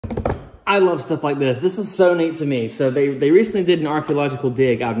I love stuff like this. This is so neat to me. So they recently did an archaeological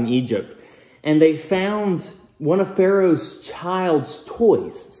dig out in Egypt, and they found one of Pharaoh's child's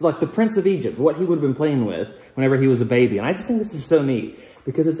toys. So like the Prince of Egypt, what he would have been playing with whenever he was a baby. And I just think this is so neat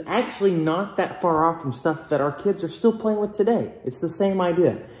because it's actually not that far off from stuff that our kids are still playing with today. It's the same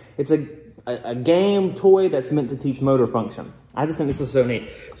idea. It's a game toy that's meant to teach motor function. I just think this is so neat.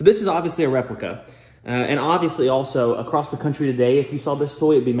 So this is obviously a replica. And obviously also across the country today, if you saw this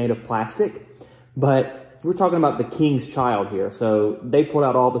toy, it'd be made of plastic. But we're talking about the king's child here. So they pulled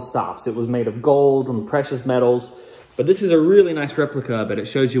out all the stops. It was made of gold and precious metals. But this is a really nice replica of it. It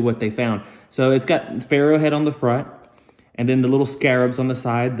shows you what they found. So it's got pharaoh head on the front, and then the little scarabs on the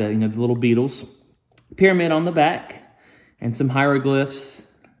side, the little beetles. Pyramid on the back, and some hieroglyphs,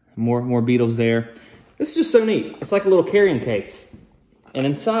 more beetles there. This is just so neat. It's like a little carrying case. And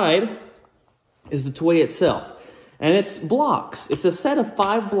inside is the toy itself. And it's blocks. It's a set of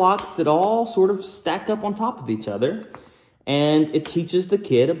 5 blocks that all sort of stack up on top of each other. And it teaches the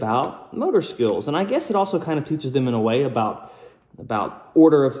kid about motor skills. And I guess it also kind of teaches them in a way about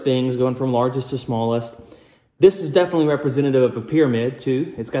order of things, going from largest to smallest. This is definitely representative of a pyramid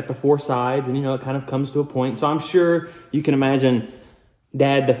too. It's got the 4 sides, and it kind of comes to a point. So I'm sure you can imagine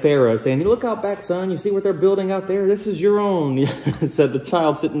Dad, the pharaoh, saying, "Look out back, son. You see what they're building out there? This is your own." So the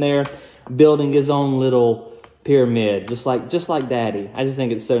child sitting there building his own little pyramid, just like Daddy. I just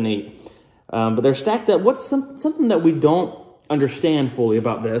think it's so neat. But they're stacked up. What's something that we don't understand fully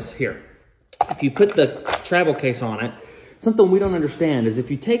about this? Here, if you put the travel case on it, something we don't understand is if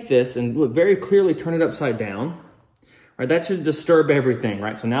you take this and look very clearly, turn it upside down, right? That should disturb everything,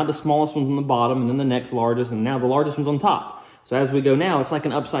 right? So now the smallest one's on the bottom, and then the next largest, and now the largest one's on top. So as we go now, it's like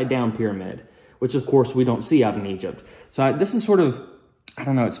an upside down pyramid, which of course we don't see out in Egypt. So this is sort of, I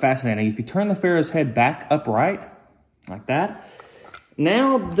don't know, it's fascinating. If you turn the pharaoh's head back upright, like that,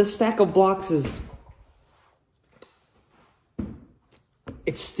 now the stack of blocks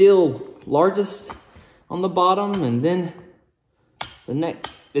it's still largest on the bottom, and then the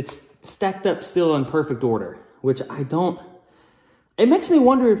next, it's stacked up still in perfect order, which it makes me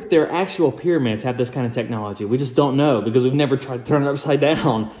wonder if their actual pyramids have this kind of technology. We just don't know because we've never tried to turn it upside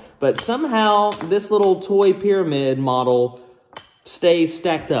down. But somehow this little toy pyramid model stays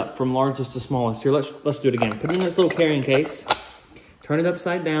stacked up from largest to smallest. Here, let's do it again. Put it in this little carrying case. Turn it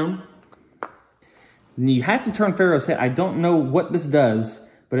upside down. And you have to turn Pharaoh's head. I don't know what this does,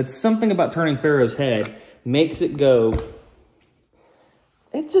 but it's something about turning Pharaoh's head makes it go.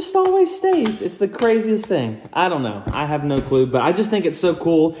 It just always stays. It's the craziest thing. I don't know. I have no clue, but I just think it's so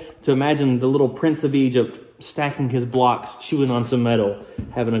cool to imagine the little Prince of Egypt stacking his blocks, chewing on some metal,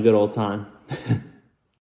 having a good old time.